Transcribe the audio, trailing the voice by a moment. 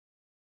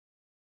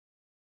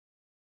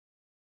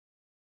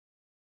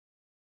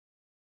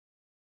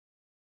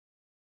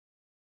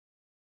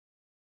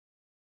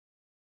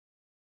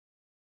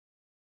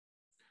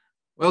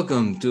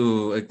Welcome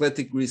to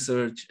Eclectic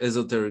Research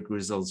Esoteric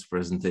Results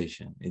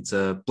presentation. It's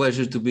a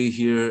pleasure to be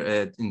here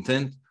at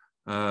Intent,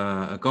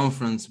 a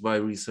conference by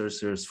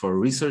researchers for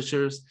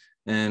researchers.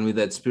 And with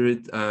that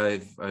spirit,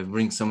 I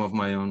bring some of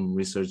my own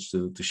research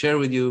to share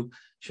with you,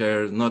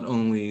 share not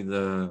only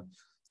the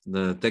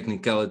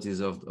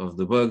technicalities of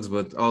the bugs,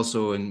 but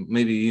also and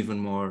maybe even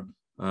more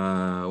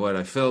what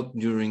I felt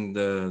during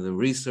the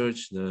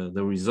research,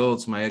 the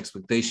results, my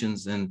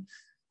expectations, and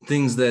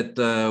things that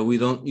we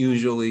don't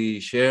usually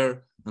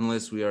share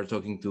unless we are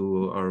talking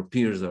to our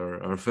peers,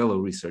 our fellow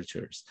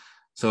researchers.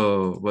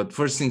 So, but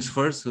first things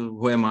first,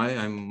 who am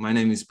I? My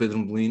name is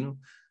Pedro.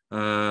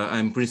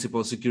 I'm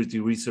principal security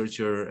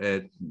researcher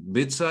at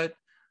BitSite.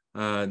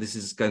 This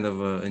is kind of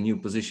a new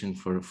position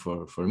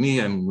for me.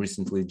 I'm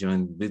recently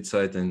joined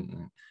BitSite,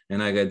 and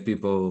I got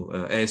people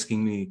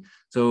asking me,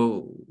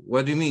 so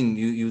what do you mean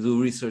you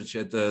do research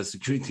at a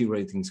security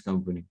ratings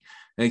company?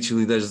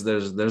 Actually,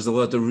 there's a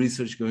lot of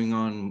research going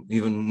on,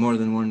 even more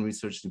than one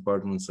research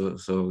department.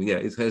 So yeah,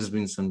 it has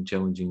been some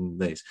challenging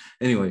days.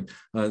 Anyway,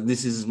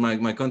 this is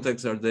my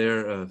contacts are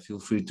there. Feel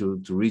free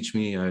to reach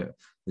me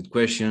with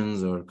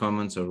questions or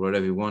comments or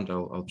whatever you want.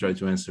 I'll try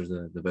to answer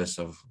the best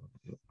of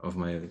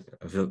my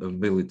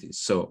abilities.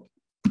 So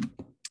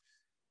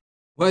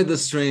why the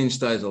strange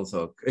title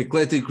talk?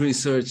 Eclectic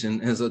research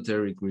and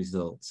esoteric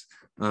results.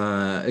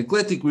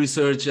 Eclectic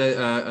research,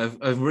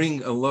 I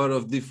bring a lot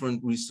of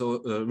different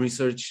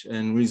research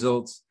and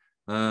results,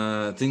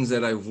 things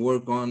that I've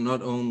worked on,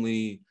 not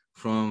only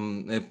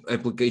from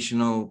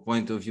applicational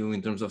point of view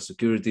in terms of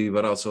security,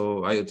 but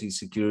also IoT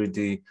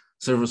security,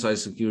 server-side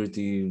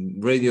security,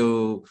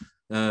 radio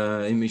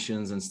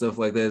emissions and stuff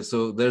like that.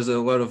 So there's a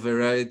lot of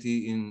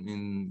variety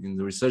in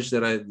the research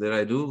that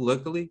I do,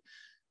 luckily.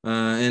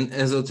 And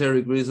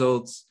esoteric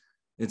results,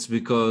 it's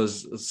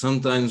because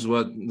sometimes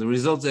what the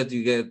results that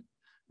you get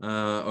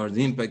or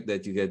the impact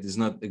that you get is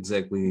not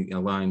exactly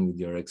aligned with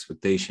your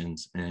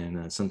expectations,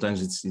 and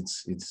sometimes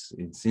it's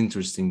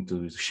interesting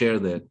to share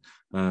that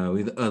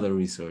with other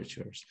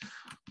researchers.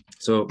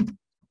 So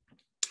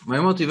my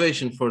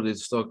motivation for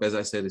this talk, as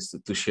I said, is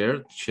to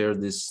share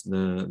this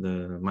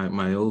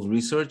my old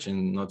research,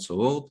 and not so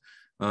old.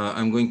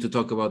 I'm going to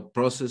talk about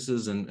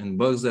processes and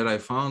bugs that I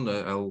found.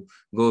 I'll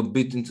go a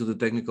bit into the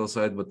technical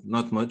side, but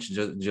not much,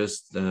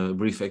 just a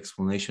brief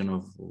explanation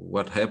of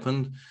what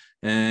happened.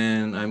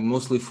 And I'm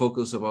mostly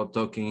focused about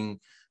talking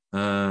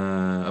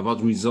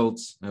about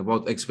results,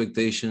 about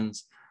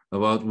expectations,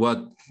 about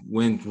what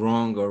went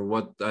wrong or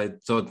what I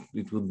thought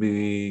it would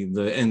be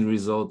the end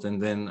result,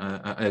 and then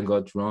I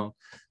got wrong.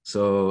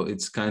 So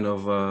it's kind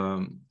of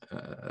a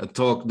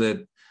talk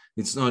that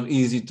it's not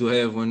easy to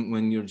have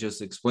when you're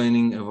just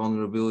explaining a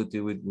vulnerability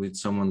with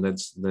someone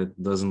that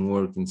doesn't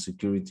work in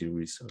security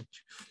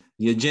research.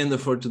 The agenda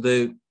for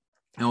today,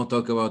 I'll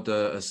talk about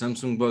a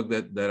Samsung bug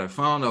that I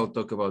found. I'll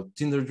talk about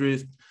Tinder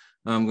drift.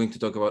 I'm going to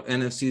talk about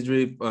NFC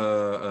drift,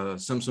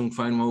 Samsung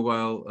Find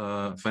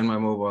My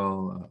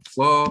Mobile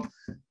flaw,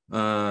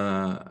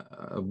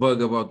 a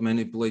bug about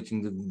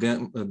manipulating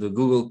the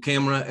Google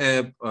camera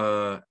app,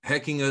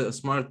 hacking a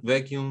smart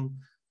vacuum,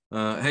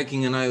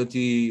 hacking an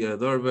IoT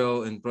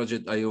doorbell, and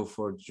Project IO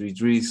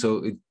 433.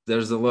 So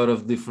there's a lot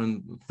of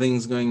different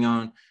things going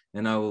on,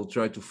 and I will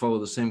try to follow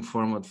the same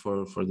format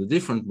for the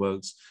different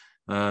bugs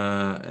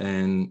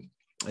and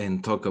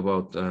talk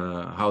about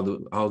how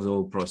the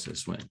whole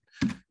process went.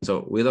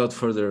 So without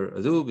further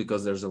ado,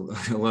 because there's a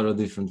lot of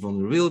different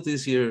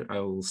vulnerabilities here, I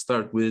will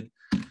start with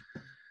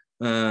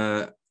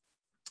a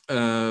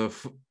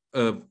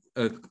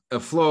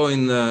flaw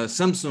in the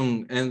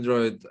Samsung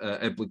Android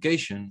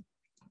application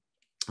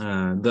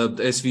dubbed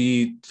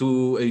SVE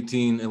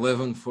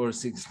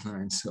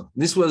 218.11.469. So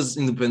this was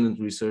independent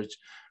research,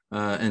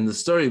 and the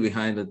story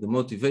behind it, the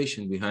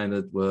motivation behind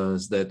it,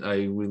 was that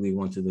I really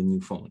wanted a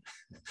new phone.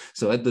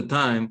 So at the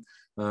time,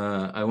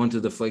 I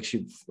wanted a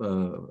flagship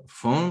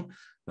phone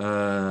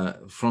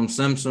from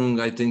Samsung.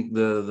 I think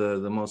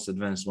the most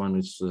advanced one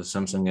is the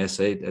Samsung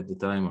S8 at the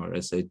time, or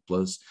S8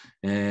 Plus,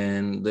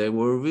 and they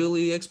were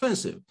really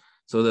expensive.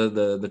 So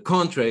the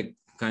contract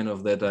kind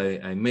of that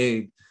I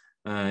made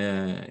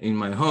in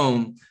my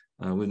home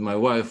with my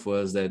wife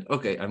was that,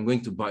 okay, I'm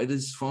going to buy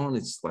this phone.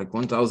 It's like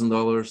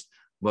 $1,000,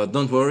 but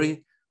don't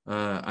worry.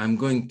 I'm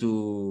going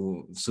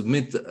to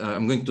submit,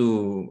 I'm going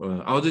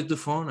to audit the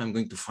phone. I'm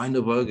going to find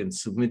a bug and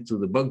submit to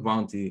the bug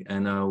bounty,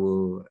 and I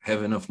will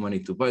have enough money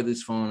to buy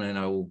this phone, and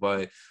I will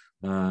buy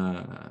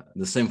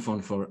the same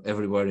phone for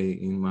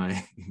everybody in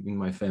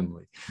my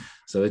family.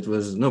 So it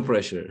was no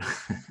pressure.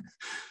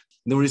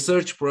 The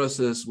research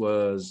process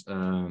was,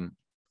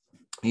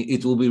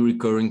 it will be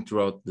recurring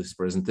throughout this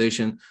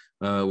presentation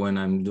when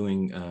I'm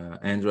doing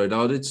Android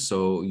audits.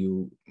 So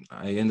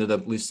I ended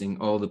up listing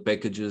all the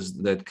packages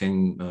that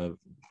came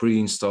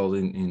pre-installed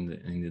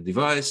in the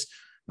device.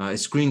 I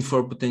screen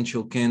for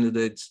potential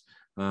candidates.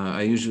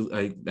 I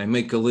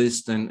make a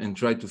list and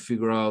try to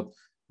figure out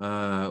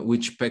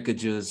which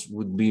packages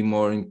would be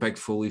more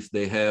impactful if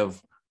they have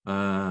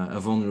a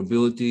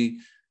vulnerability.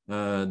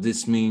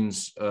 This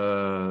means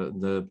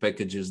the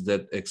packages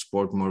that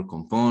export more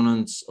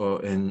components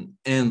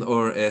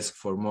or ask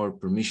for more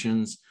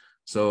permissions.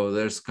 So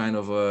there's kind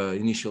of a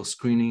initial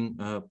screening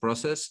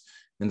process,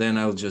 and then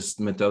I'll just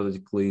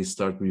methodically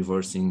start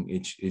reversing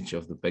each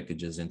of the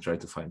packages and try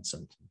to find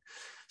something.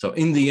 So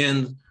in the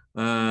end,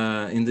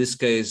 in this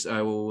case,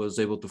 I was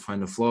able to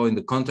find a flaw in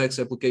the contacts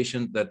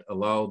application that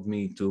allowed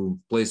me to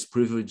place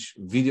privileged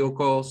video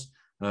calls,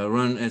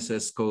 run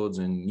SS codes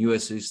and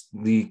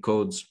USSD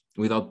codes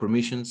without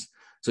permissions.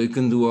 So you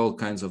can do all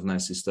kinds of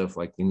nasty stuff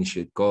like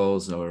initiate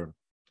calls or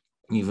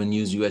even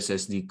use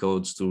USSD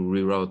codes to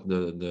reroute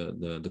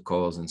the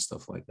calls and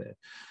stuff like that.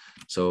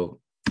 So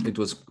it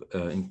was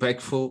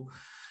impactful.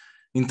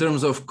 In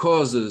terms of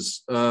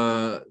causes,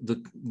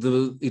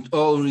 it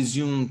all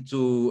resumed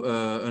to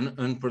an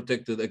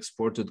unprotected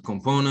exported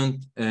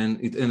component, and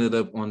it ended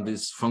up on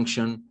this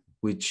function,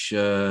 which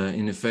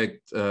in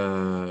effect,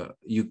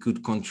 you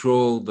could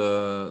control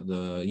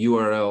the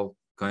URL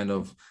kind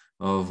of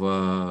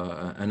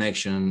an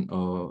action.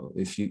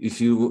 If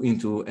you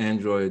into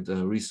Android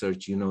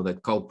research, you know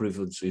that call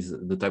privilege is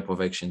the type of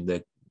action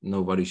that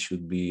nobody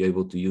should be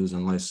able to use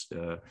unless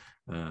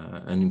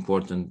an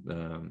important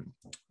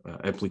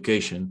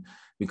application,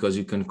 because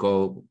you can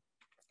call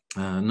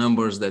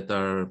numbers that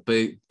are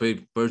pay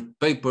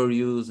per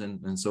use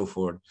and so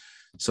forth.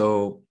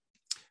 So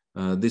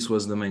this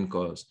was the main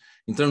cause.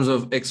 In terms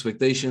of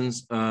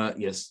expectations,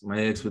 yes, my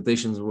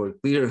expectations were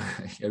clear.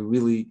 I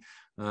really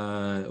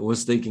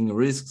was taking a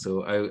risk,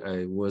 so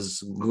I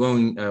was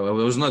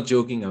not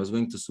joking. I was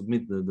going to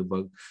submit the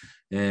bug,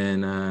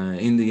 and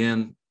in the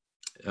end,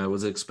 I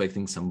was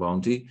expecting some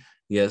bounty.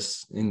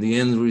 Yes, in the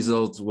end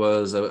result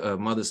was a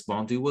modest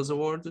bounty was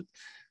awarded.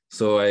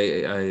 So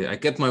I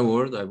kept my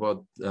word. I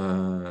bought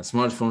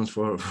smartphones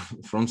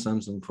from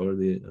Samsung for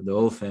the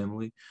whole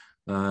family.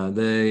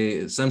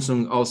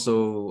 Samsung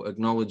also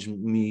acknowledged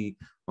me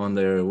on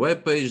their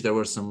webpage. There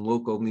was some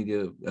local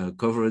media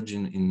coverage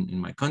in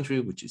my country,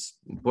 which is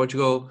in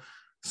Portugal.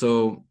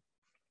 So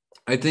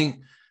I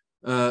think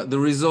the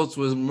results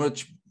was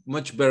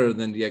much better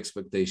than the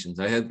expectations.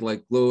 I had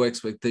like low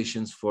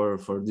expectations for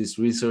this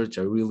research.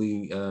 I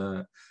really,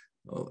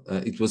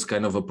 it was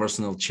kind of a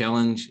personal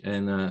challenge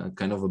and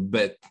kind of a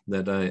bet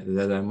that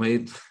I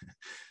made.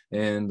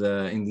 And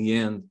in the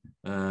end,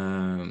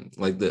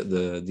 like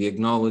the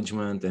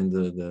acknowledgement and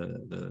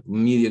the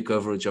media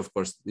coverage, of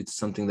course, it's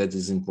something that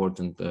is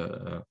important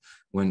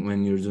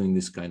when you're doing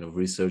this kind of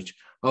research.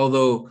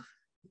 Although,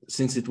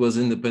 since it was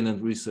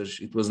independent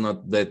research, it was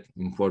not that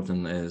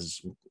important as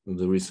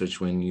the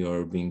research when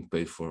you're being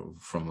paid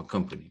from a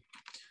company.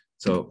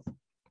 So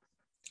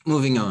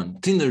moving on,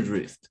 Tinder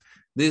drift.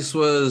 This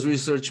was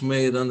research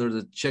made under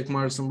the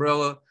checkmarks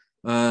umbrella.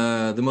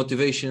 The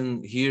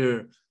motivation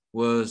here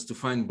was to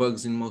find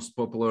bugs in most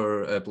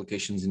popular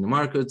applications in the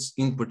markets,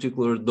 in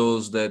particular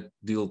those that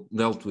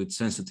dealt with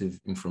sensitive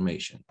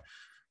information.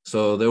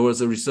 So there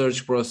was a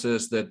research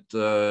process that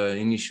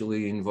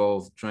initially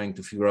involved trying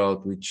to figure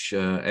out which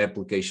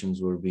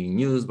applications were being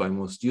used by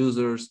most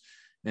users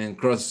and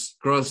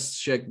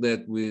cross-check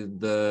that with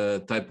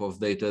the type of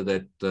data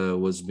that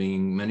was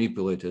being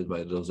manipulated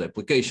by those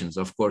applications.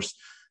 Of course,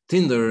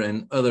 Tinder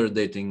and other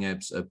dating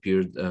apps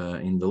appeared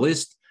in the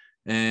list,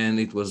 and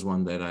it was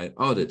one that I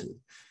audited.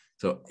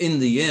 So in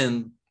the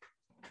end,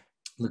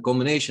 the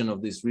combination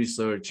of this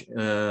research,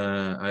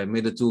 I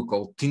made a tool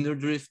called Tinder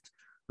drift.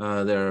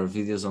 There are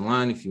videos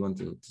online if you want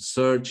to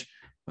search.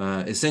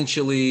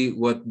 Essentially,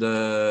 what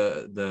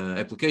the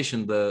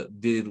application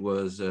did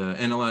was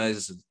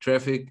analyze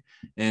traffic,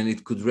 and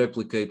it could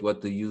replicate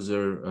what the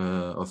user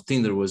of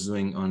Tinder was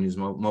doing on his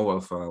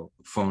mobile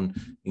phone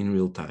in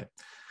real time.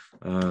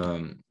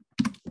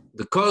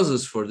 The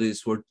causes for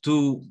this were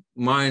two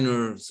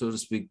minor, so to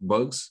speak,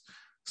 bugs.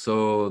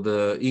 So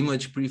the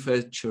image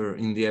prefetcher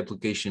in the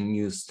application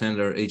used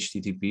standard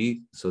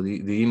HTTP. So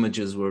the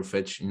images were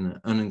fetched in an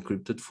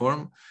unencrypted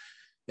form.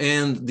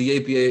 And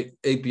the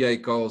API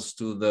calls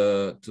to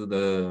the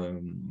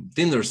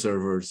Tinder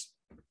servers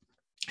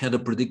had a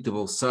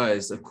predictable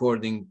size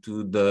according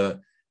to the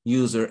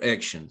user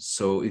actions.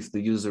 So if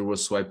the user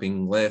was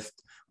swiping left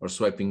or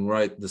swiping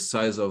right, the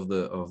size of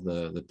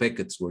the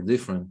packets were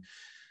different.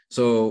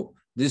 So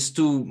these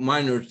two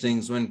minor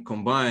things, when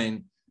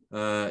combined,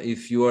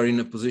 if you are in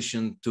a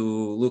position to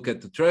look at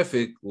the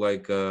traffic,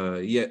 like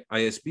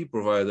ISP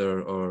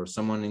provider or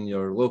someone in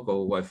your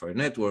local Wi-Fi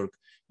network,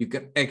 you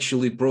can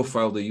actually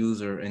profile the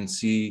user and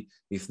see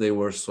if they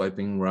were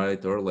swiping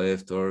right or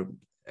left or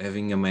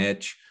having a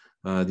match.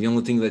 The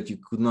only thing that you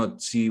could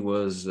not see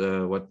was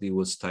what he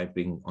was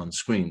typing on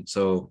screen.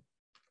 So,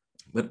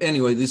 but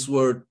anyway, these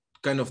were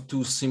kind of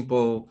two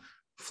simple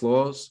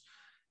flaws.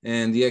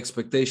 And the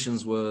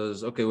expectations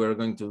was, okay, we're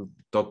going to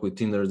talk with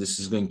Tinder. This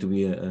is going to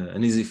be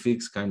an easy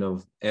fix, kind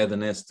of add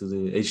an S to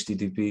the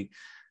HTTP.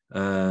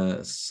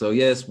 So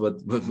yes,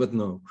 but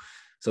no.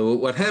 So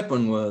what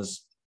happened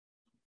was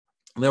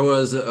there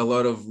was a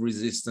lot of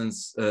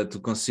resistance to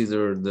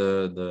consider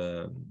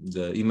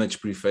the image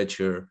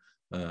prefetcher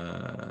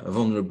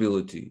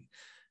vulnerability.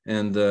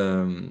 And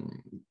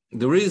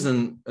the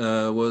reason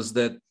was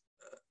that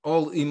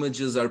all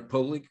images are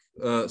public,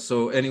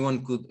 so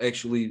anyone could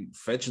actually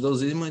fetch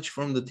those images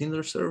from the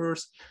Tinder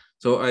servers.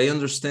 So I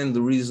understand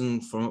the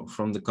reason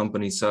from the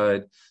company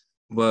side,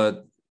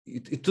 but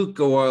it took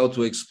a while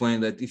to explain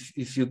that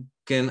if you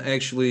can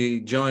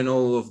actually join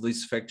all of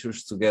these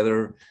factors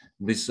together,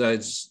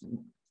 besides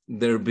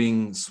there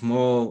being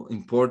small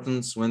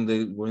importance, when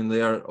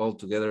they are all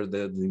together,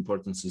 the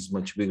importance is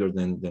much bigger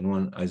than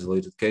one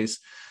isolated case.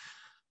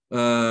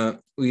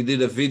 We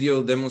did a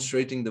video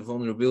demonstrating the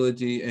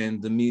vulnerability,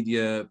 and the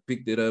media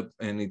picked it up,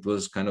 and it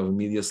was kind of a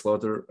media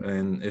slaughter.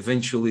 And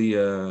eventually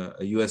a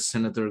US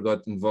senator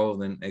got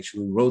involved and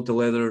actually wrote a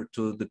letter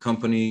to the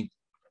company.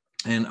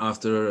 And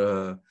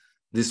after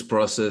this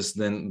process,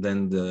 then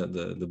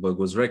the bug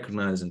was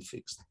recognized and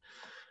fixed.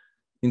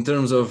 In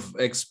terms of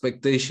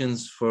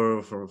expectations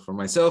for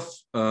myself,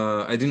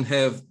 I didn't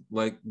have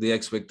like the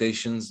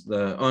expectations.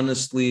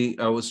 Honestly,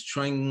 I was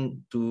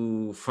trying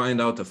to find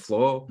out a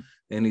flaw,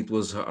 and it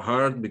was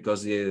hard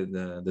because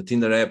the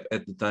Tinder app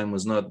at the time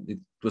was not, it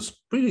was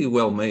pretty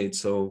well made.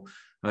 So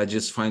I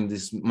just find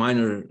these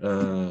minor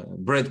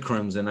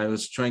breadcrumbs, and I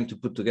was trying to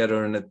put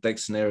together an attack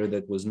scenario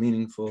that was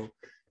meaningful.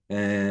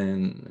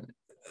 And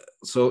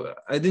so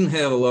I didn't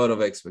have a lot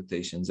of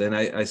expectations, and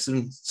I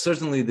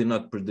certainly did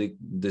not predict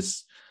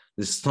this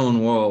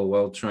stone wall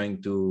while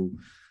trying to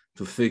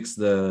fix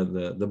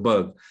the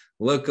bug.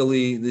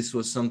 Luckily, this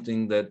was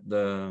something that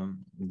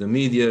the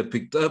media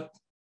picked up,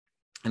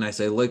 and I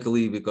say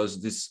luckily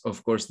because this,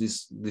 of course,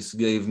 this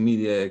gave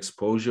media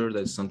exposure.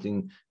 That's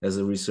something as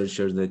a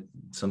researcher that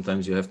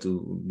sometimes you have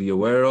to be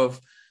aware of.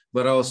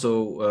 But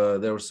also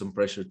there was some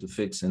pressure to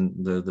fix, and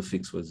the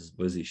fix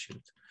was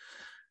issued.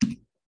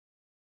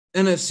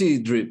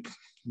 NFC drip.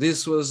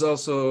 This was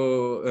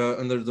also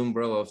under the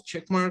umbrella of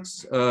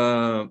checkmarks.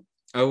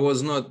 I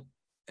was not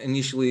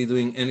initially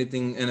doing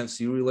anything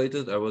NFC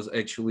related. I was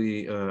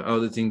actually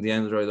auditing the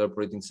Android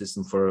operating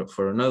system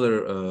for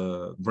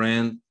another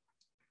brand.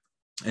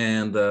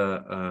 And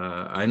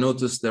I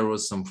noticed there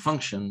was some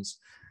functions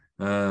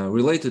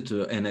related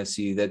to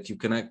NFC that you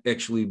can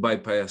actually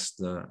bypass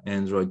the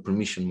Android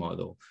permission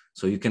model.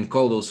 So you can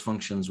call those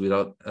functions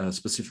without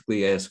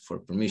specifically ask for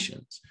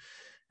permissions.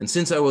 And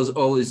since I was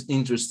always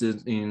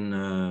interested in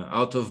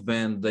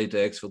out-of-band data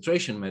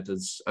exfiltration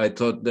methods, I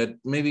thought that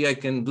maybe I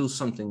can do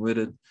something with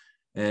it.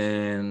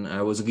 And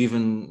I was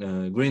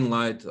given green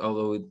light,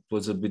 although it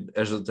was a bit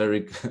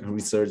esoteric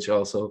research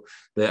also,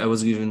 that I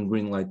was given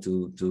green light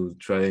to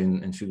try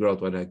and figure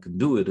out what I could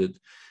do with it.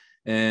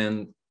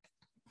 And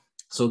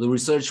so the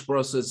research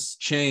process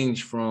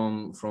changed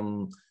from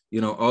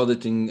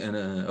auditing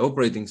an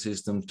operating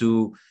system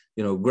to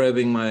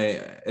grabbing my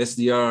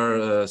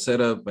SDR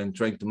setup and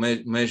trying to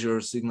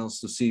measure signals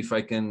to see if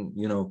I can,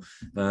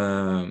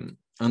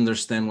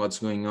 understand what's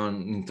going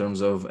on in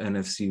terms of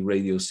NFC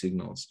radio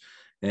signals.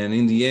 And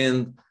in the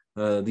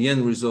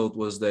end result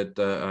was that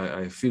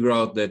I figured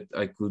out that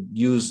I could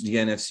use the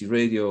NFC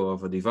radio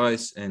of a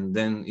device and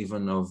then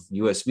even of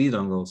USB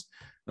dongles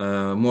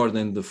more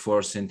than the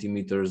 4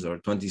 centimeters or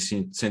 20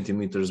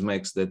 centimeters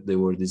max that they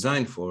were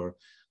designed for.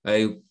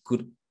 I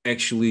could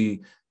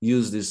actually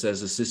use this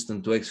as a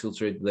system to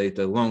exfiltrate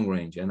data long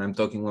range. And I'm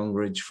talking long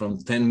range from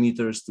 10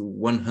 meters to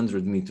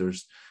 100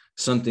 meters,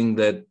 something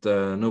that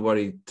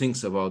nobody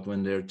thinks about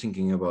when they're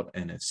thinking about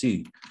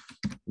NFC.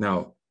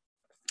 Now,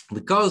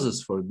 the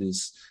causes for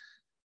this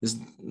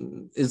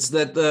is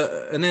that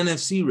an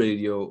NFC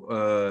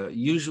radio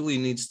usually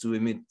needs to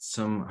emit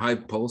some high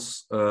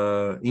pulse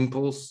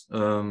impulse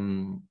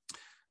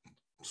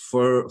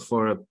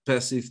for a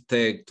passive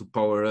tag to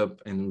power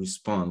up and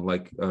respond,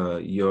 like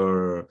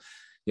your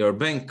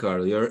bank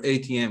card, your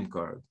ATM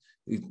card.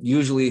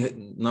 Usually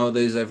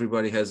nowadays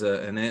everybody has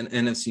an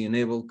NFC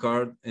enabled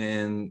card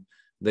and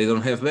they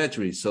don't have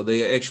batteries, so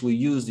they actually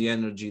use the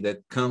energy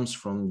that comes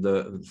from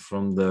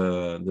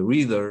the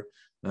reader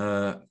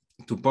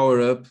to power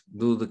up,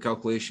 do the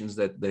calculations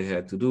that they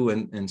had to do,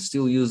 and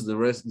still use the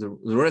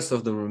rest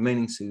of the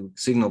remaining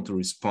signal to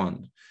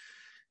respond.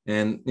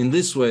 And in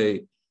this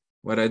way,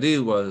 what I did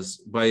was,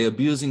 by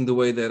abusing the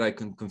way that I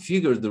can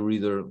configure the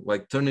reader,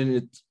 like turning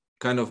it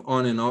kind of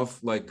on and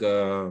off, like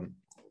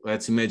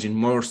let's imagine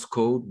Morse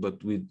code,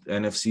 but with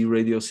NFC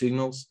radio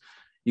signals,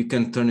 you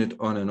can turn it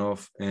on and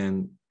off.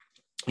 And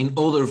in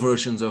older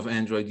versions of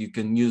Android, you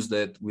can use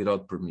that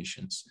without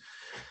permissions.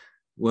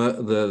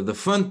 Well, the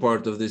fun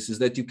part of this is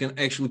that you can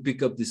actually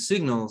pick up these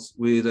signals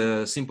with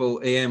a simple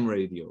AM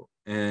radio.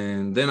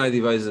 And then I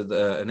devised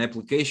an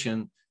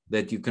application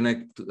that you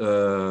connect.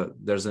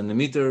 There's an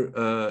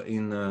emitter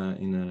in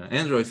an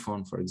Android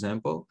phone, for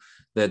example,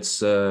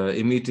 that's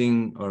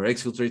emitting or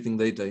exfiltrating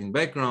data in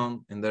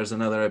background. And there's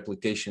another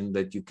application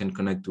that you can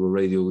connect to a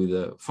radio with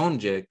a phone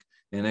jack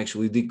and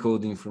actually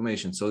decode the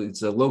information. So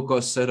it's a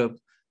low-cost setup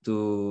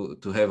to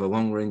have a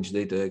long-range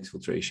data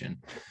exfiltration.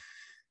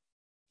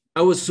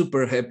 I was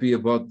super happy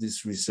about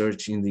this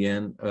research in the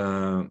end.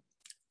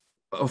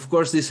 Of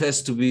course, this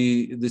has to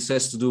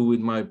do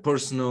with my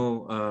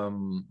personal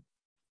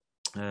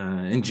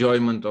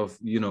enjoyment of,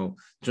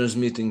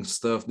 transmitting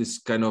stuff. This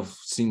kind of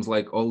seems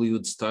like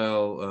Hollywood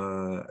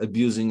style,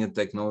 abusing a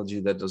technology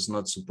that is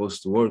not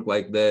supposed to work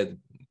like that,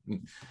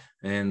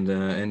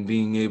 and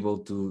being able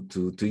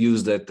to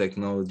use that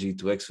technology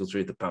to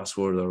exfiltrate the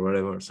password or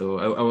whatever. So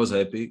I was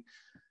happy.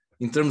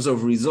 In terms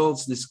of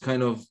results, it's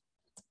kind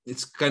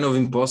of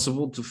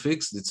impossible to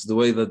fix. It's the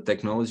way that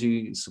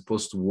technology is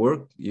supposed to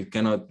work. You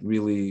cannot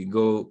really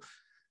go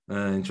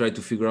and try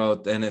to figure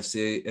out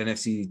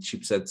NFC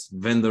chipsets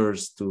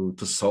vendors to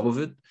solve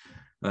it.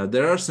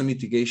 There are some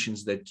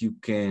mitigations that you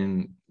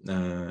can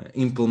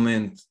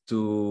implement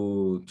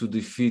to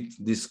defeat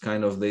this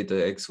kind of data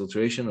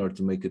exfiltration or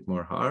to make it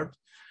more hard.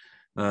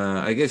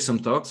 I gave some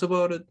talks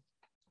about it.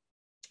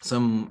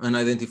 Some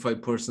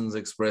unidentified persons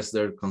expressed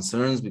their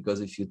concerns,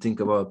 because if you think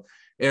about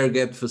air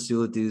gap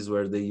facilities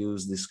where they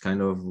use this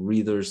kind of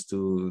readers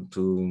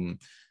to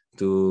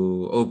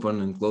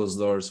open and close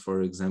doors,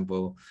 for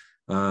example,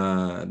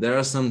 there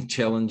are some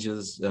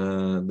challenges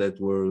that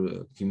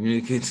were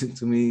communicated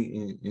to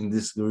me in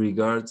this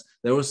regards.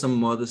 There were some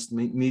modest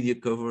media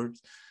coverage.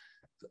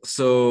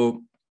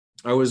 So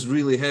I was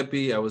really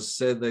happy. I was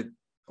said that,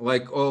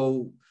 like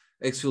all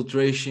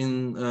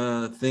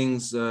exfiltration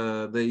things,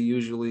 they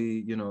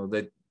usually,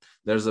 that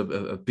there's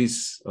a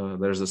piece,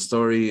 there's a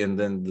story, and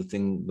then the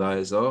thing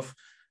dies off.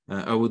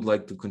 I would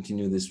like to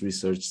continue this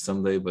research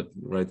someday, but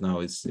right now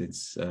it's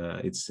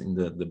in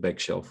the back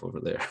shelf over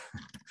there.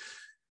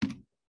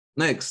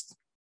 Next,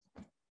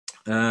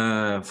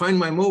 Find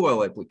My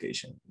Mobile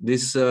application.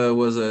 This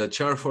was a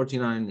Char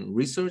 49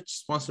 research,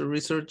 sponsored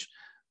research.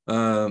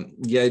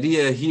 The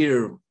idea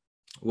here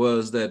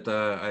was that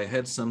I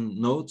had some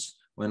notes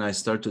when I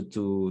started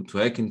to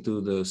hack into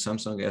the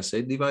Samsung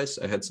S8 device.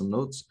 I had some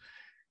notes,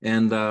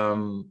 and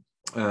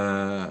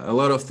a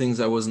lot of things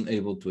I wasn't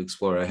able to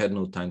explore. I had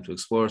no time to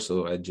explore,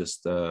 so I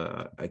just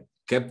I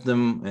kept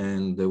them,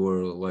 and they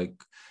were like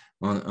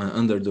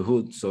under the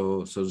hood,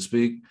 so to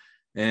speak.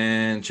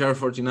 And Char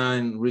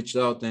 49 reached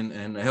out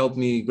and helped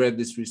me grab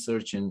this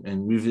research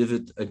and revive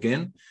it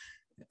again.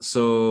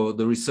 So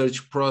the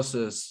research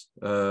process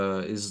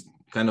is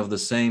kind of the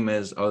same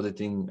as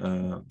auditing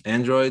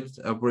Android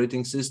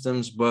operating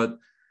systems, but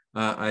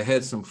I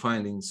had some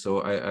findings.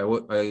 So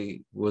I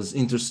was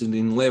interested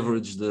in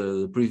leverage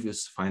the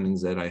previous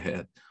findings that I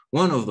had.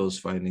 One of those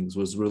findings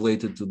was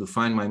related to the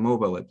Find My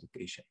Mobile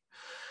application.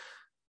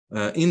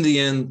 In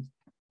the end,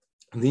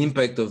 the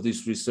impact of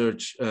this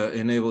research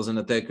enables an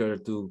attacker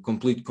to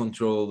complete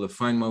control the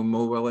Find My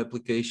Mobile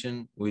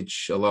application,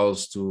 which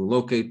allows to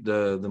locate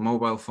the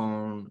mobile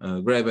phone,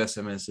 grab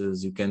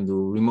SMSs. You can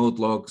do remote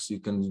locks,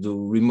 you can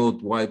do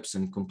remote wipes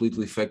and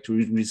completely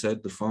factory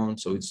reset the phone.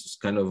 So it's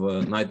kind of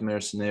a nightmare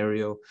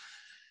scenario.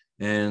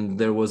 And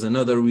there was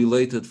another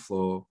related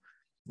flaw,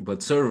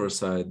 but server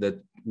side,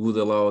 that would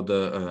allow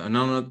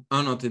an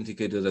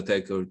unauthenticated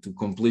attacker to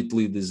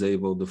completely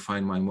disable the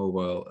Find My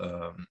Mobile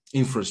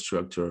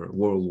infrastructure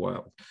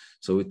worldwide.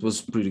 So it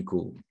was pretty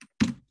cool.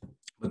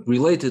 But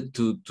related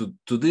to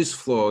this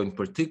flaw in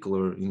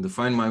particular in the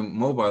Find My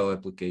Mobile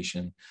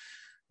application,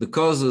 the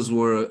causes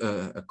were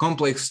a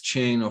complex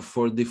chain of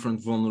 4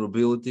 different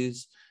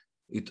vulnerabilities.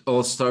 It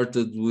all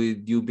started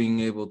with you being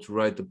able to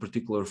write a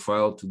particular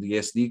file to the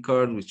SD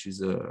card, which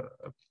is a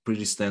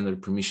pretty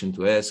standard permission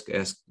to ask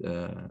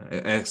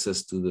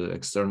access to the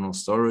external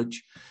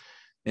storage.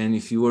 And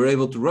if you were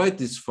able to write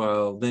this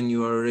file, then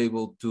you are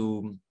able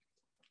to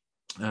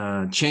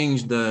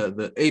change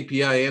the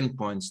API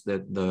endpoints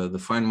that the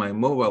Find My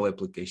Mobile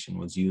application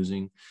was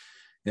using.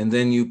 And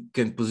then you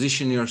can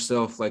position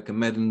yourself like a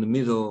man in the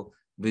middle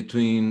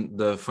between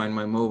the Find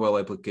My Mobile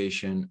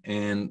application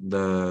and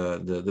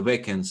the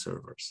backend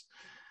servers.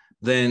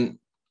 Then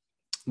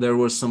there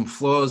were some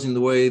flaws in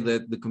the way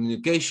that the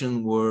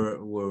communication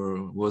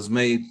was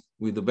made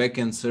with the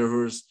backend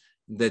servers,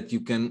 that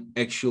you can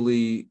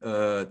actually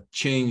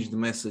change the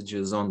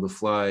messages on the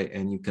fly,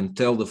 and you can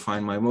tell the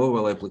Find My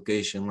Mobile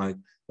application, like,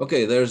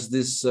 okay, there's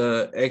this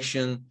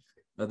action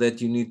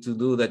that you need to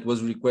do that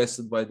was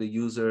requested by the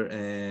user,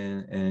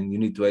 and you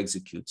need to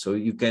execute. So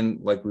you can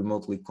like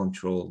remotely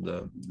control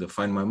the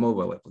Find My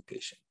Mobile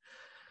application.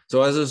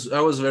 So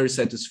I was very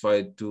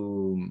satisfied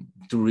to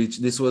reach.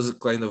 This was a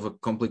kind of a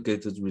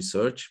complicated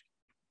research.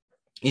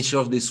 Each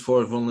of these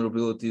 4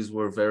 vulnerabilities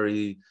were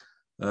very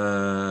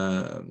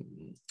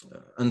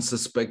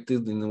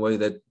unsuspected in a way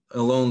that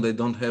alone they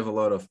don't have a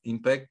lot of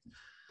impact.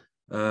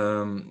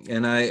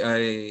 And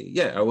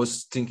I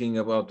was thinking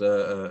about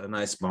a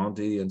nice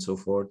bounty and so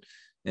forth.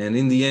 And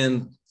in the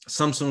end,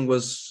 Samsung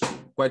was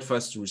quite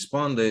fast to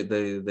respond.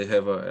 They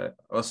have an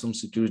awesome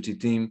security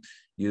team.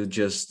 You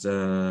just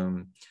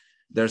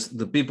there's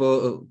the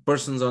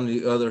persons on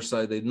the other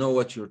side. They know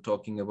what you're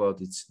talking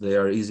about. They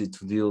are easy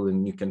to deal,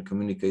 and you can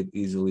communicate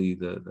easily.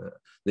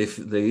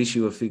 They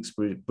issue a fix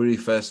pretty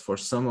fast for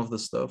some of the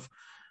stuff.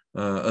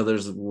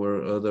 Others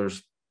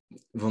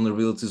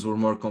vulnerabilities were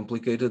more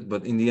complicated,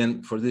 but in the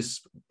end, for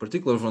this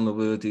particular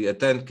vulnerability, a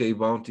 10K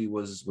bounty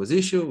was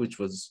issued, which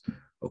was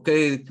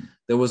okay.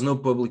 There was no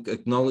public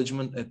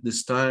acknowledgement at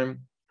this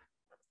time.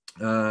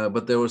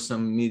 but there was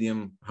some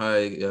medium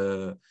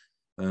high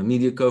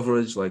media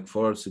coverage like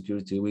Forbes,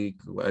 Security Week,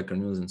 Hacker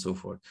News, and so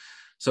forth.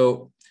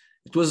 So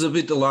it was a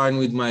bit aligned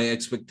with my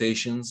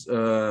expectations.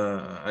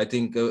 I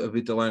think a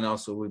bit aligned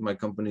also with my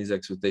company's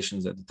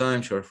expectations at the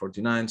time, Share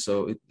 49.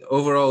 So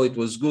overall, it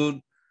was good.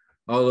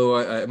 Although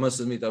I must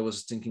admit, I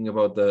was thinking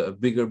about a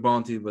bigger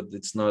bounty, but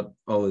it's not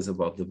always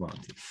about the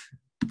bounty.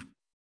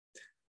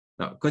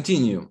 Now,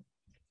 continue.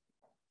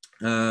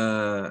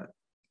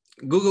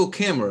 Google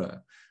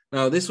Camera.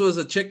 Now, this was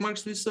a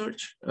checkmarks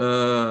research.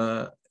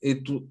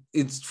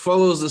 It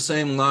follows the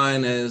same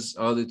line as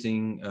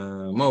auditing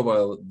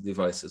mobile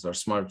devices or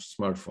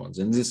smartphones.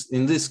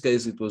 In this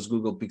case, it was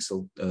Google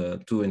Pixel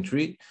 2 and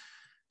 3.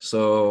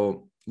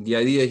 So the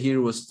idea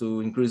here was to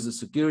increase the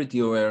security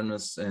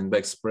awareness and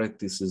best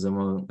practices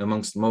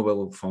amongst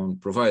mobile phone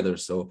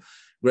providers. So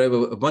grab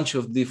a bunch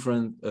of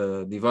different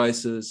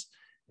devices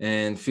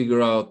and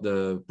figure out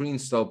the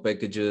pre-installed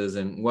packages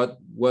and what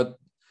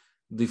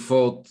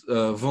default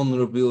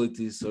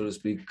vulnerabilities, so to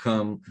speak,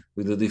 come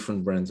with the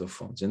different brands of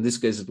phones. In this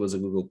case, it was a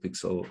Google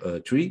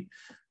Pixel 3.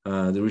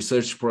 The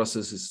research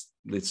process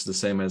it's the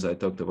same as I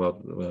talked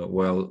about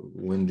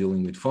when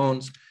dealing with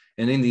phones.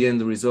 And in the end,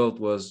 the result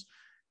was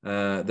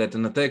that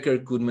an attacker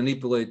could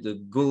manipulate the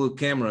Google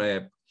Camera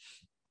app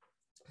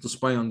to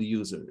spy on the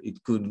user.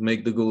 It could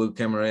make the Google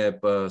Camera app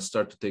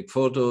start to take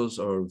photos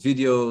or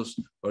videos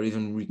or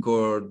even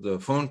record the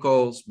phone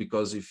calls,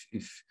 because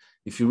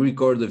if you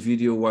record the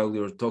video while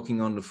you're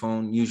talking on the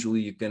phone,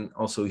 usually you can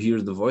also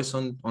hear the voice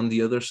on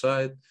the other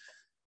side.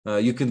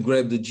 You can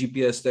grab the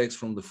GPS tags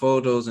from the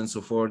photos and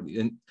so forth.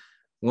 And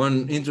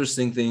one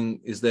interesting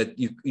thing is that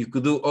you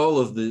could do all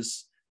of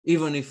this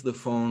even if the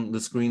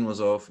screen was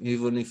off,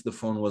 even if the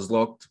phone was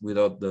locked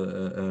without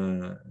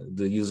the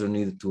user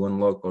needed to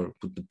unlock or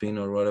put the pin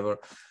or whatever.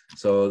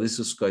 So this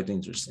is quite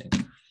interesting.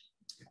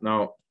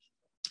 Now,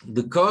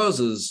 the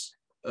causes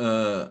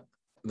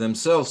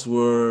themselves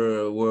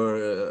were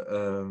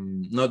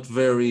not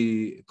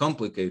very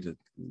complicated.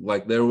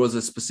 Like there was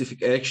a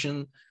specific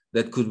action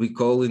that could be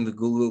called in the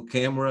Google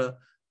Camera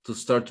to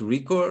start to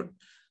record.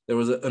 There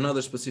was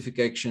another specific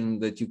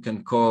action that you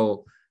can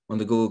call on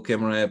the Google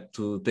Camera app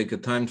to take a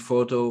timed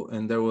photo.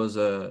 And there was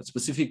a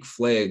specific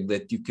flag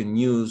that you can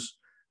use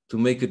to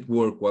make it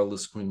work while the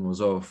screen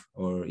was off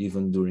or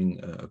even during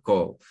a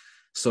call.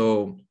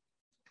 So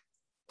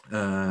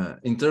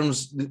in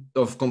terms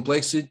of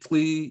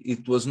complexity,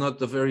 it was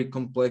not a very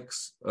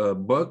complex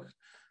bug.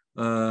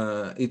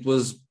 It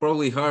was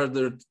probably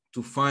harder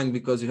to find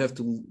because you have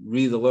to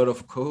read a lot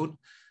of code,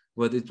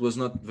 but it was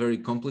not very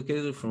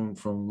complicated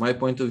from my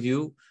point of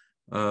view.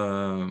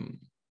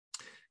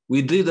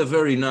 We did a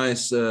very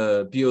nice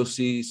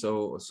POC.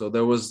 So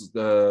there was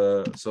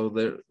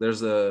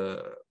there's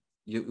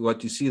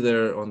what you see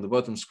there on the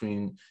bottom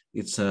screen.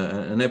 It's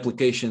an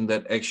application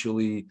that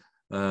actually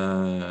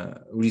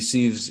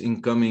receives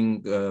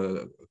incoming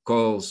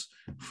calls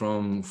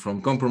from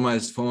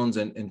compromised phones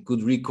and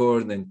could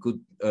record and could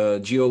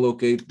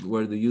geolocate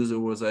where the user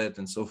was at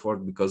and so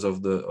forth because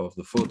of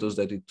the photos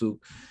that it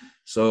took.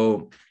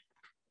 So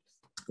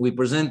we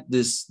present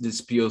this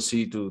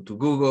POC to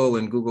Google,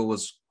 and Google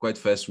was quite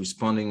fast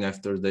responding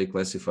after they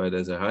classified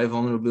as a high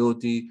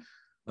vulnerability.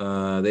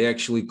 They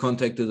actually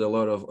contacted a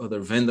lot of other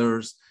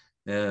vendors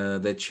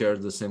that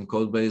shared the same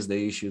code base.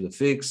 They issued a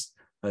fix.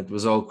 It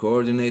was all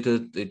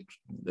coordinated.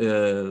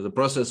 The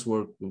process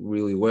worked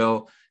really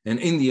well. And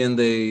in the end,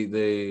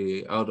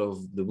 they out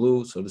of the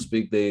blue, so to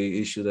speak, they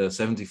issued a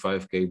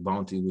 75K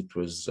bounty, which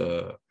was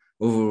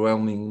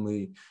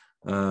overwhelmingly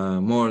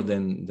more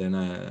than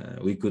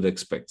we could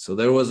expect. So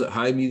there was a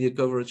high media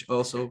coverage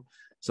also.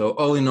 So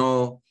all in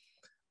all,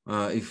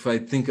 if I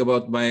think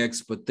about my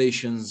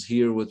expectations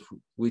here,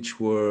 which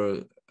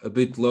were a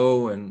bit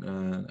low, and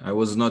I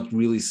was not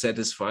really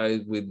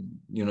satisfied with,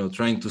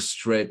 trying to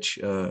stretch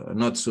a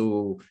not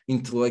so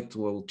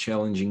intellectual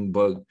challenging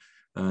bug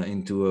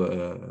into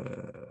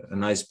a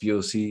nice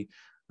POC.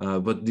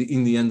 But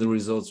in the end, the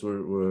results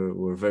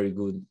were very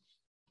good.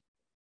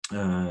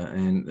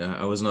 And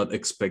I was not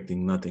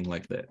expecting nothing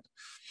like that.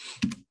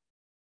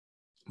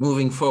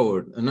 Moving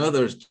forward,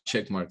 another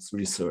checkmarks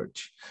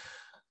research.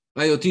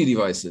 IoT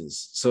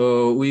devices.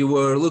 So we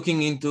were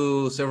looking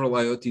into several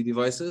IoT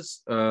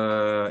devices,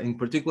 in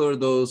particular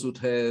those would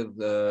have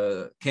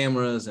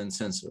cameras and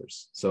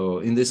sensors. So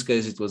in this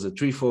case, it was a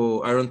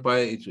Trifo Iron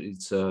Pie.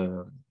 It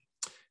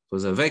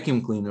was a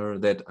vacuum cleaner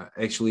that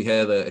actually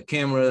had a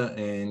camera,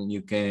 and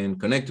you can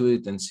connect to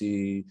it and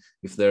see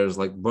if there's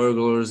like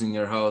burglars in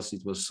your house.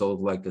 It was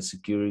sold like a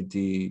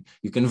security.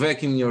 You can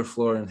vacuum your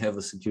floor and have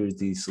a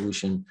security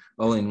solution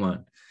all in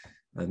one.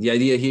 The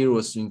idea here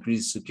was to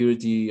increase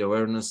security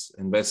awareness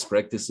and best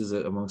practices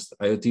amongst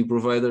IoT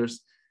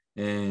providers.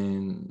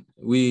 And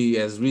we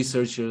as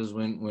researchers,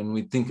 when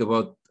we think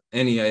about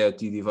any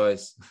IoT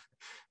device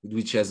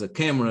which has a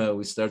camera,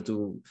 we start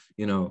to,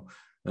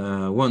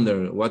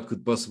 wonder what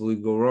could possibly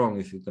go wrong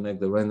if you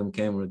connect a random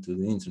camera to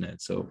the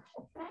internet. So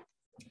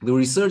the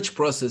research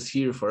process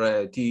here for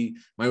IoT,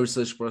 my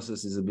research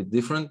process is a bit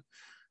different.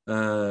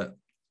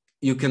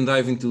 you can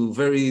dive into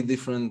very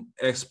different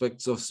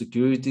aspects of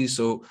security.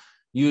 So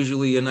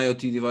usually an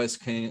IoT device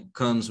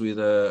comes with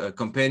a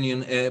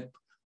companion app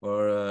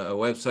or a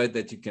website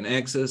that you can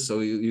access. So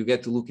you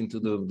get to look into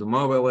the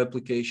mobile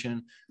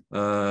application.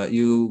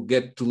 You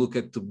get to look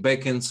at the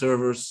backend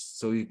servers,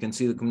 so you can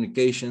see the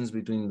communications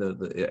between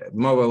the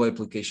mobile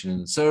application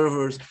and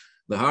servers,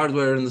 the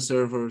hardware and the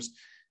servers.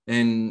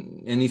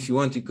 And if you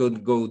want, you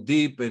could go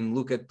deep and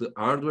look at the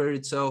hardware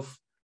itself.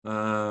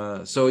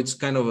 So it's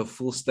kind of a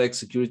full stack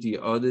security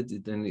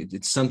audit, and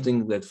it's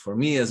something that for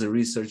me as a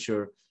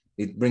researcher,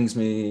 it brings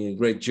me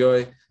great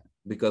joy,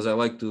 because I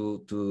like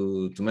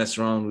to mess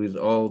around with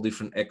all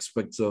different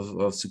aspects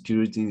of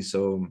security.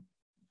 So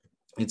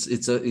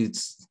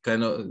it's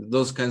kind of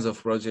those kinds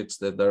of projects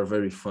that are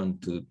very fun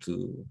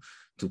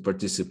to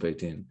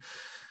participate in.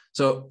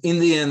 So in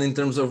the end, in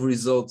terms of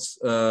results,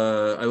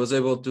 I was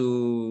able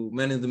to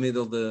man in the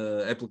middle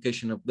the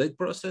application update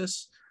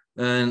process,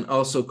 and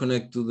also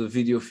connect to the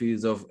video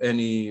feeds of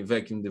any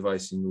vacuum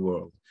device in the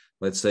world.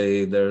 Let's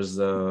say there's,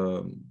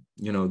 the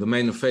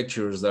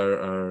manufacturers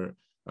are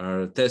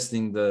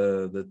testing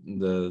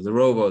the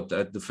robot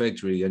at the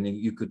factory, and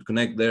you could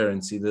connect there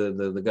and see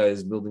the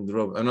guys building the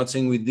robot. I'm not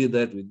saying we did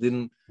that, we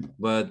didn't,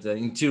 but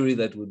in theory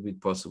that would be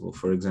possible,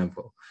 for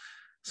example.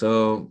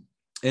 So,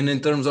 and in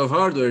terms of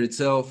hardware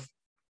itself,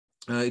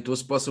 it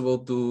was possible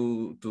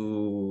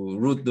to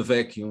route the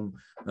vacuum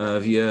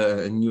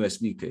via an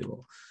USB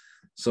cable.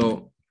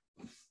 So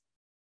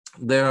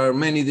there are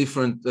many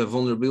different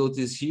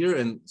vulnerabilities here,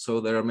 and so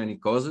there are many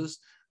causes.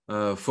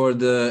 For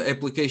the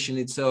application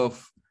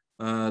itself,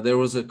 there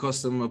was a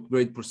custom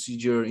upgrade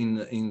procedure in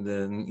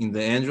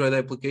the Android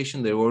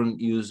application. They weren't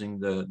using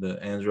the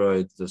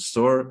Android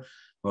store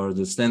or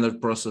the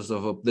standard process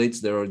of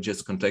updates. They were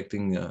just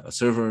contacting a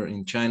server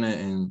in China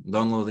and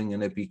downloading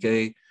an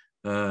APK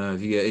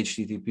via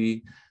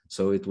HTTP.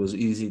 So it was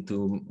easy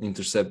to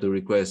intercept the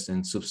request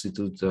and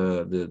substitute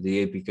the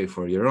APK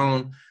for your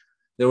own.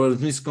 There were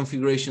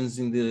misconfigurations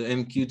in the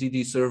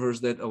MQTT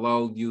servers that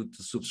allowed you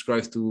to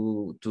subscribe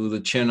to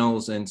the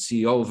channels and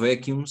see all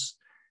vacuums.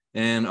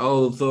 And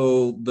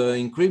although the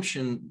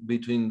encryption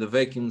between the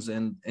vacuums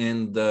and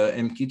the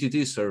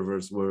MQTT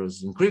servers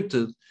was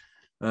encrypted,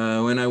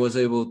 when I was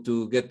able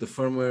to get the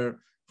firmware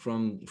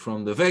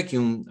from the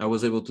vacuum, I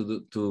was able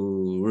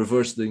to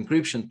reverse the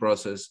encryption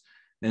process.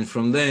 And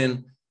from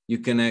then, you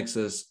can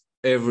access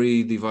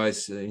every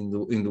device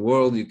in the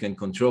world. You can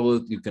control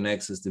it. You can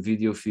access the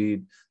video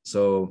feed.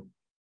 So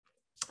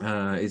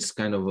it's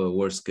kind of a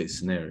worst case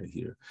scenario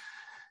here.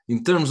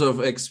 In terms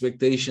of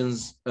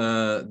expectations,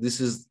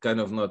 this is kind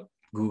of not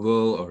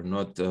Google or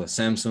not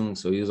Samsung,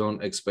 so you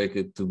don't expect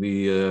it to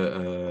be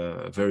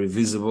very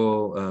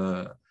visible.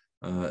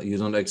 You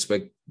don't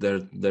expect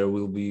there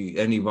will be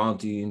any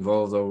bounty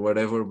involved or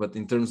whatever. But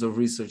in terms of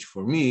research,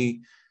 for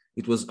me,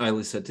 it was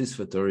highly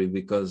satisfactory,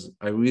 because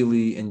I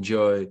really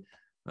enjoy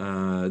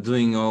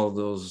doing all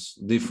those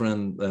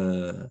different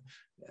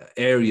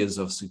areas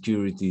of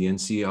security and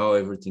see how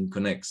everything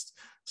connects.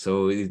 So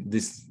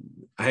this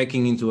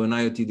hacking into an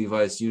IoT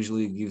device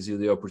usually gives you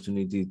the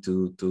opportunity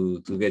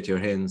to get your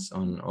hands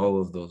on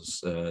all of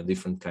those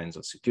different kinds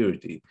of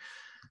security.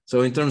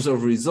 So in terms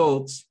of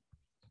results,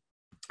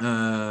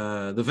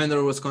 the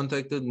vendor was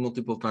contacted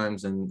multiple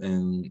times,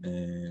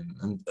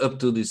 and up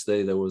to this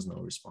day there was no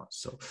response.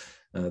 So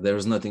there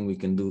was nothing we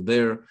can do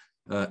there.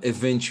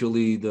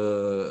 Eventually,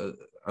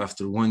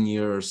 after 1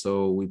 year or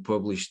so, we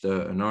published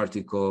an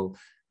article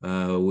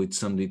with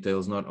some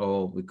details, not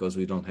all, because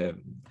we don't have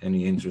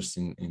any interest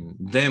in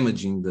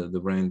damaging the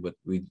brand, but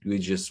we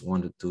just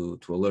wanted to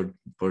alert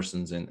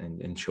persons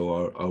and show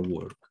our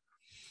work.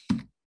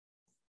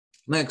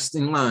 Next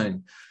in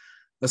line,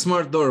 a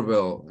smart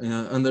doorbell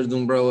under the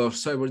umbrella of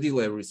CyberD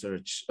Lab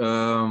research.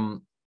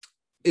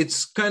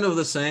 It's kind of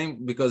the same,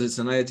 because it's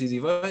an IoT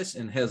device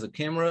and has a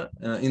camera.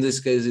 In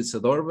this case, it's a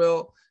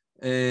doorbell.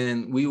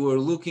 And we were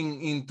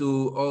looking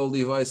into all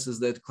devices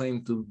that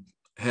claim to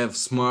have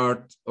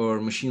smart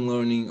or machine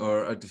learning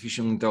or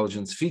artificial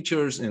intelligence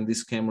features, and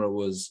this camera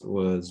was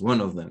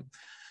one of them.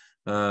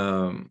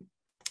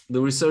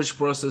 The research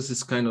process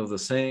is kind of the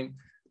same.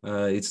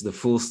 It's the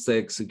full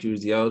stack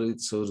security audit,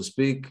 so to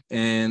speak.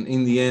 And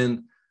in the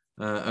end,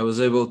 I was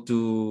able to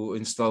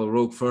install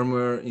rogue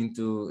firmware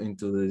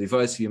into the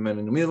device via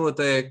man-in-the-middle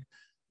attack.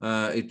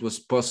 It was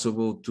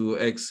possible to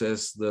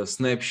access the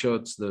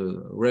snapshots,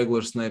 the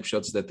regular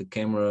snapshots that the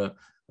camera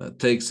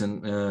takes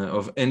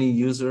of any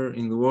user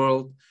in the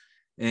world.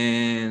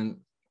 And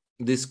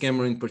this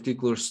camera in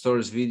particular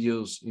stores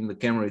videos in the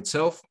camera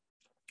itself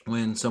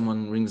when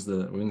someone rings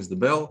the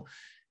bell,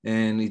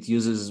 and it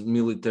uses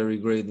military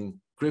grade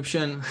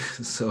encryption.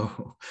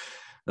 So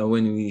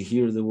when we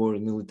hear the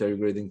word military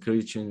grade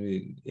encryption,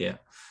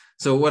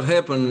 So what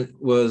happened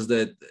was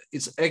that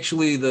it's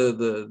actually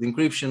the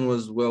encryption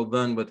was well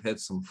done, but had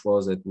some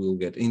flaws that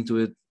we'll get into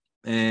it.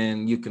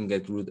 And you can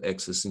get root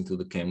access into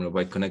the camera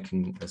by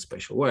connecting a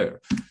special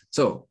wire.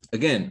 So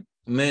again,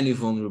 many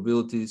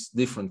vulnerabilities,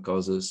 different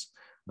causes.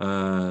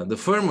 The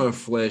firmware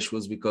flash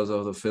was because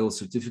of the failed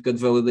certificate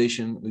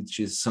validation, which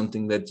is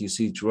something that you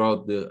see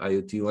throughout the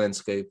IoT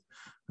landscape.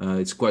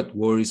 It's quite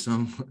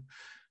worrisome.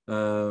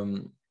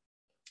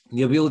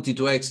 The ability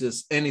to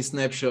access any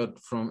snapshot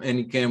from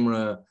any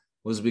camera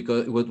was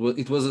because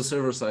it was a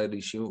server-side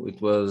issue.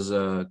 It was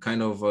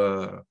kind of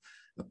a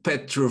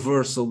pet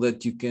traversal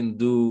that you can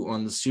do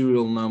on the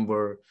serial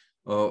number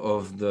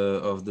of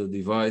the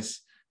device.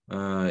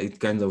 It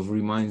kind of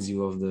reminds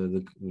you of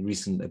the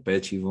recent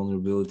Apache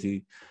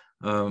vulnerability.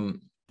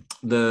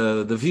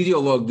 The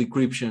video log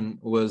decryption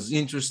was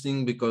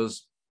interesting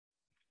because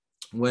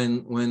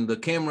when the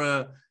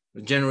camera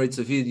generates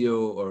a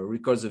video or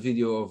records a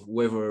video of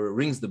whoever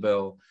rings the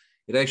bell,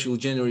 it actually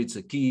generates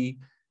a key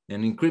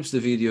and encrypts the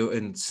video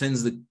and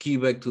sends the key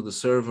back to the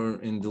server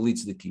and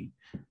deletes the key.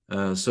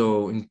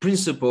 So in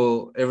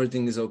principle,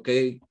 everything is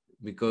okay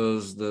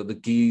because the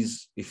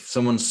keys, if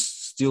someone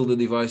steals the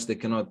device, they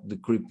cannot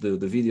decrypt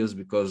the videos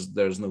because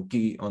there's no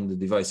key on the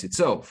device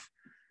itself.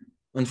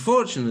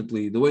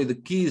 Unfortunately, the way the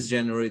key is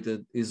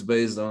generated is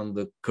based on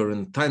the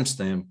current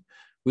timestamp,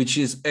 which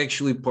is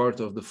actually part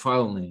of the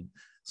file name.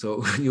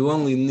 So you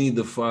only need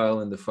the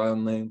file and the file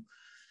name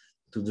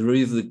to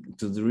derive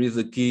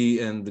the key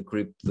and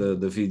decrypt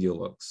the video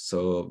logs.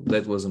 So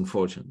that was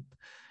unfortunate.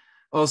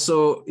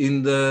 Also,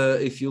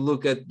 if you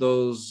look at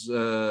those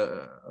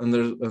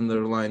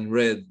underlined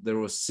red, there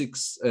were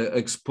 6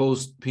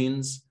 exposed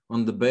pins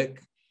on the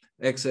back.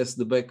 Access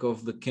the back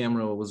of the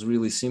camera was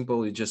really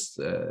simple. You just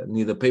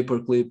need a paper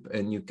clip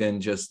and you can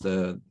just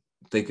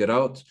take it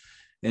out.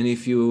 And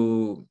if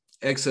you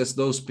access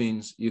those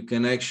pins, you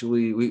can I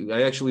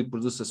actually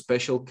produce a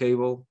special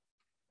cable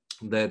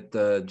that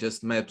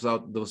just maps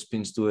out those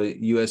pins to a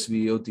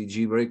USB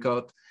OTG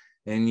breakout,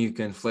 and you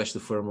can flash the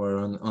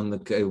firmware on the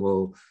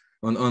cable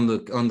on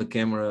the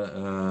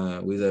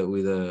camera with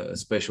a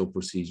special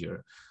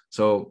procedure.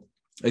 So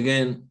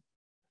again,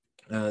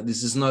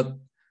 this is not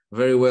a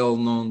very well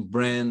known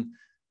brand.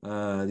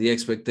 The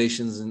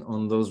expectations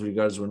on those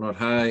regards were not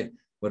high.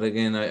 But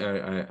again,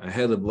 I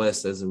had a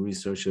blast as a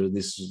researcher.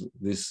 These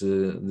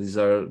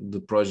are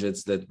the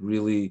projects that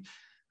really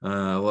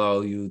allow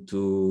you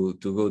to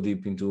go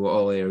deep into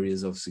all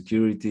areas of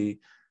security.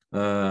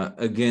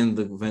 Again,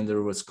 the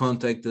vendor was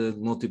contacted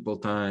multiple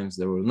times.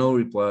 There were no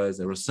replies.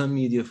 There was some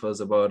media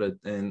fuzz about it,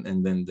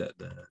 and then the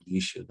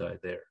issue died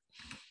there.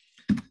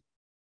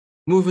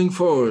 Moving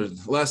forward,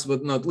 last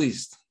but not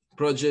least,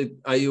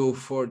 project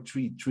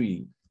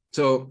IO433.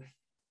 So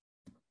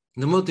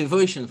the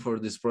motivation for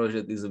this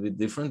project is a bit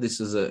different. This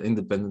is an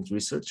independent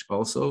research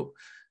also.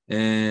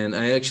 And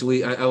I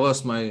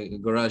lost my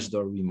garage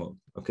door remote.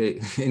 Okay.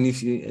 And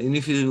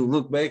if you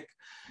look back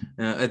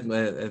at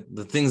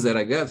the things that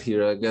I got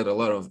here, I got a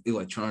lot of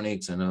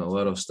electronics and a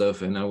lot of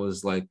stuff. And I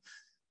was like,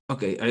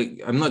 okay,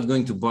 I'm not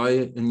going to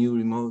buy a new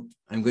remote.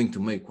 I'm going to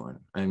make one.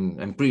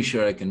 I'm pretty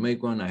sure I can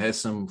make one. I have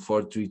some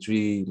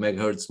 433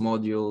 megahertz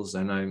modules,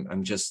 and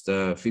I'm just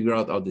figure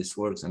out how this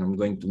works, and I'm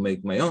going to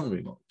make my own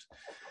remote.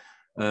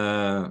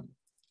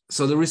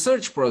 So the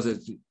research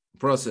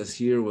process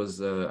here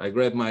was I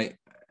grabbed my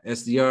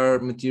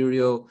SDR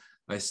material.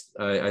 I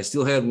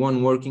still had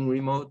one working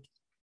remote.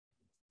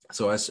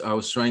 So I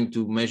was trying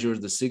to measure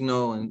the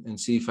signal and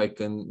see if I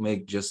can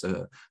make just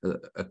a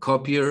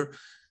copier.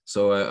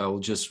 So I'll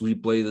just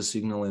replay the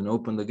signal and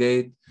open the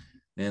gate.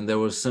 And there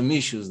were some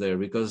issues there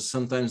because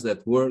sometimes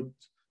that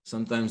worked,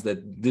 sometimes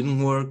that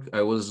didn't work.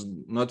 I was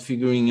not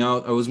figuring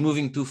out, I was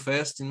moving too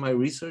fast in my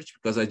research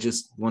because I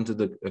just wanted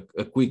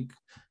a quick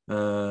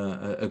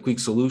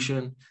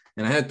solution.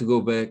 And I had to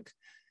go back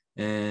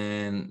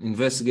and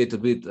investigate a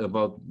bit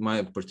about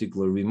my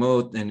particular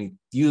remote, and it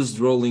used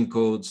rolling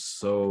codes.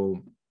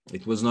 So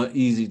it was not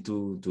easy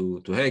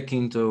to hack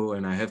into,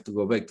 and I have to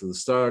go back to the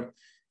start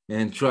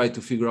and try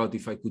to figure out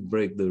if I could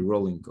break the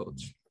rolling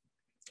codes.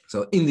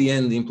 So in the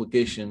end, the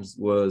implications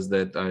was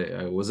that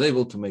I was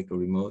able to make a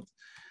remote,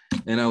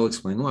 and I'll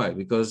explain why.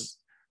 Because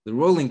the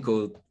rolling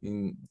code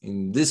in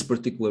this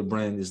particular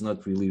brand is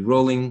not really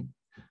rolling.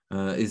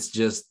 It's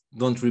just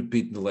don't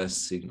repeat the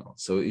last signal.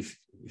 So if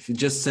you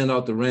just send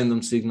out a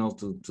random signal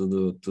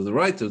to the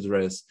right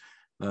address,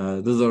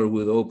 the door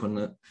will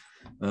open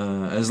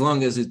as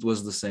long as it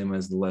was the same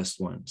as the last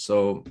one.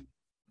 So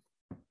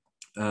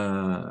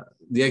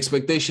the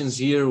expectations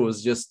here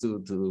was just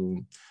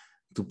to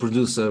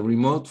produce a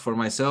remote for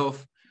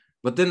myself.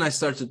 But then I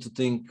started to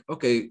think,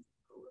 okay,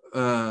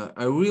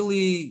 I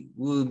really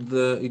would,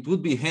 it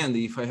would be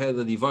handy if I had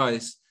a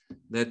device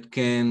that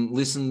can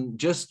listen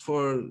just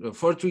for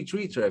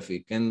 433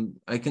 traffic, and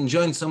I can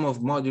join some of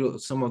the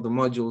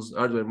modules,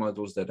 hardware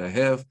modules that I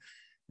have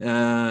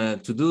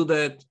to do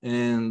that.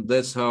 And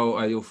that's how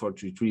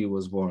IO433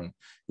 was born.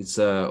 It's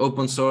an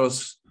open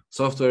source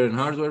software and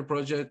hardware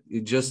project. You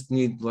just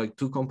need like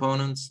 2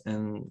 components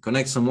and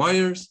connect some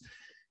wires,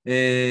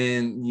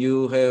 and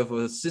you have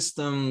a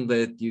system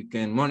that you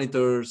can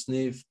monitor,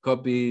 sniff,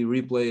 copy,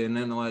 replay, and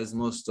analyze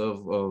most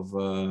of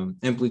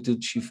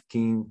amplitude shift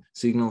keying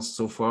signals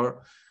so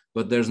far.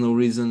 But there's no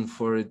reason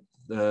for it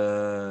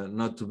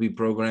not to be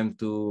programmed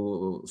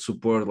to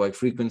support like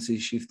frequency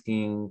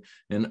shifting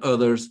and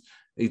others.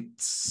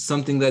 It's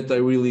something that I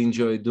really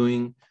enjoy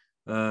doing.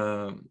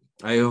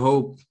 I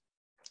hope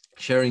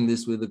sharing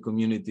this with the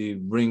community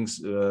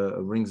brings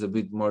a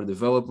bit more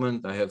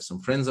development. I have some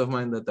friends of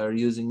mine that are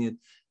using it,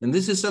 and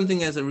this is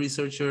something as a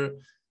researcher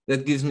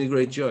that gives me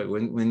great joy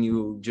when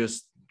you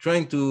just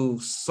trying to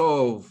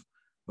solve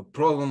a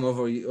problem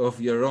of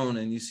your own,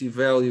 and you see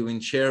value in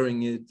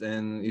sharing it,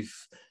 and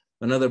if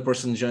another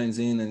person joins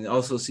in and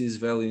also sees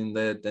value in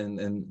that,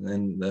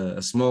 and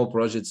a small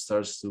project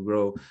starts to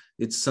grow,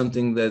 it's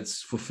something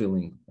that's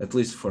fulfilling, at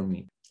least for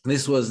me.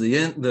 This was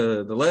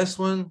the last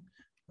one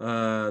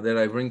that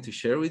I bring to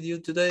share with you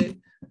today.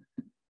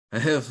 I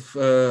have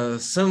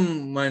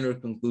some minor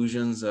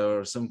conclusions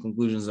or some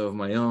conclusions of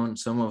my own.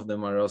 Some of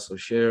them are also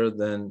shared.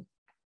 And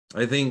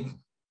I think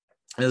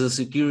as a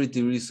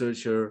security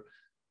researcher,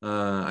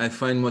 I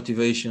find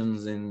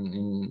motivations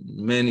in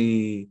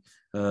many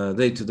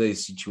day-to-day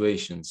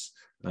situations.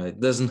 It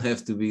doesn't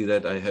have to be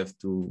that I have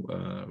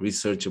to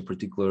research a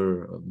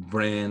particular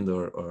brand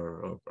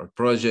or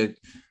project.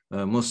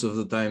 Most of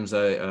the times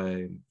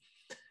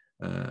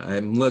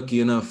I'm lucky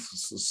enough,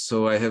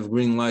 so I have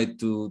green light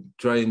to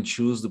try and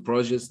choose the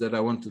projects that I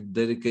want to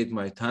dedicate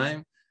my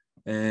time,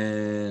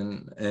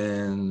 and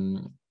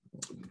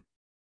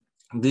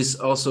this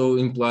also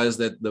implies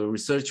that the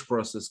research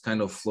process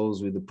kind of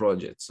flows with the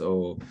project.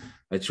 So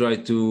I try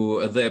to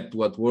adapt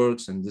what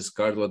works and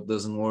discard what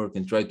doesn't work,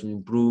 and try to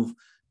improve,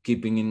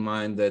 keeping in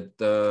mind that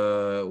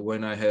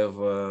when I have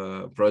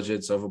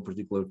projects of a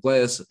particular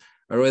class,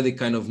 I already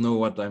kind of know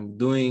what I'm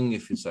doing.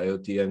 If it's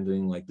IoT, I'm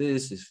doing like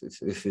this.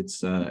 If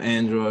it's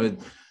Android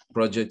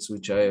projects,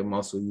 which I am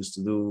also used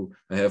to do,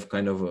 I have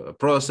kind of a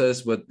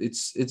process, but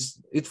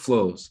it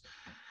flows.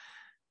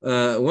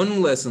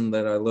 One lesson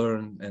that I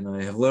learned, and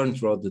I have learned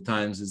throughout the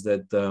times, is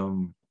that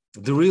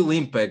the real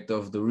impact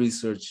of the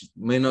research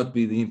may not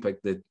be the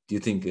impact that you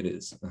think it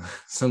is.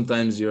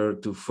 Sometimes you're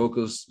too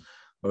focused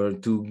or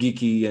too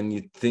geeky, and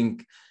you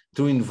think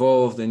too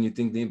involved, and you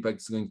think the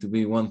impact is going to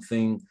be one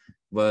thing,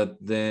 but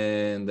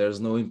then there's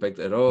no impact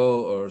at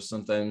all. Or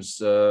sometimes,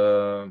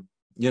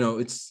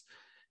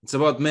 it's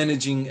about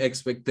managing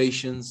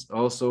expectations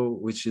also,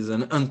 which is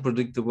an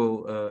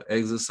unpredictable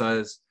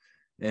exercise.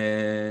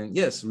 And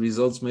yes,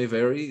 results may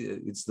vary.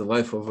 It's the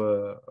life of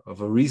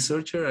a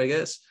researcher, I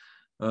guess.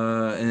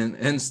 And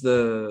hence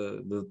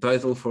the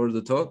title for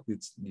the talk.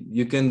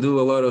 You can do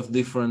a lot of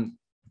different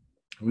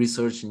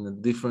research in the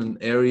different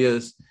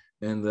areas,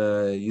 and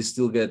you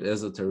still get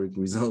esoteric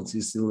results.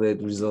 You still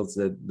get results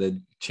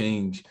that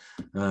change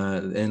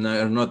and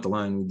are not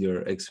aligned with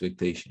your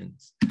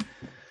expectations.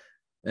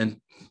 And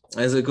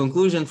as a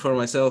conclusion for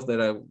myself, that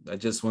I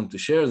just want to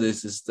share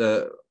this, is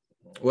that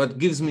what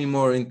gives me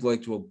more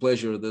intellectual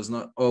pleasure does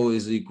not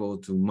always equal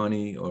to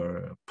money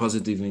or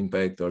positive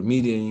impact or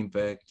media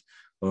impact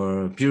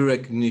or peer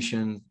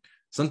recognition.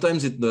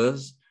 Sometimes it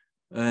does.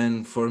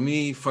 And for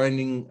me,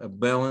 finding a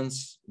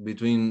balance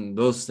between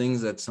those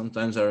things that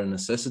sometimes are a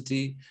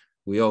necessity.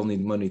 We all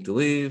need money to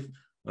live.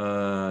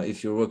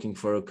 If you're working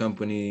for a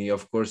company,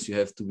 of course, you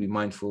have to be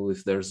mindful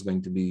if there's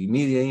going to be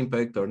media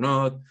impact or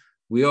not.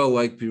 We all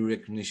like peer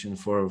recognition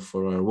for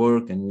our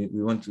work, and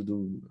we want to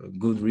do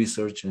good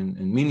research and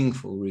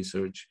meaningful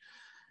research.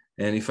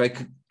 And if I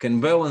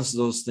can balance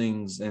those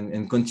things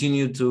and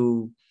continue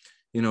to,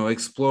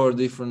 explore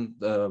different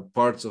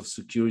parts of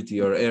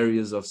security or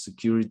areas of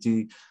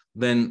security,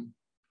 then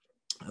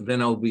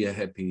I'll be a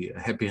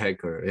happy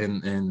hacker.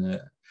 And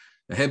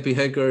a happy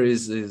hacker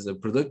is a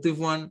productive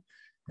one.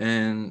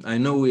 And I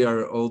know we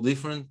are all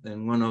different.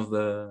 And one of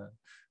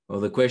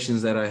the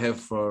questions that I have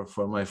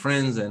for my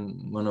friends,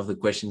 and one of the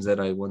questions that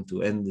I want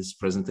to end this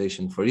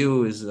presentation for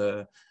you is,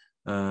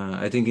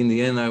 I think in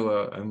the end,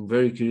 I'm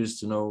very curious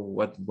to know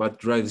what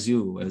drives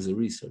you as a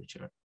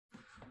researcher.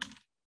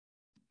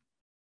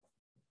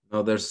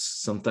 Now there's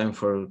some time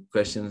for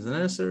questions and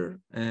answer,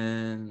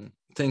 and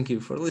thank you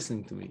for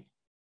listening to me.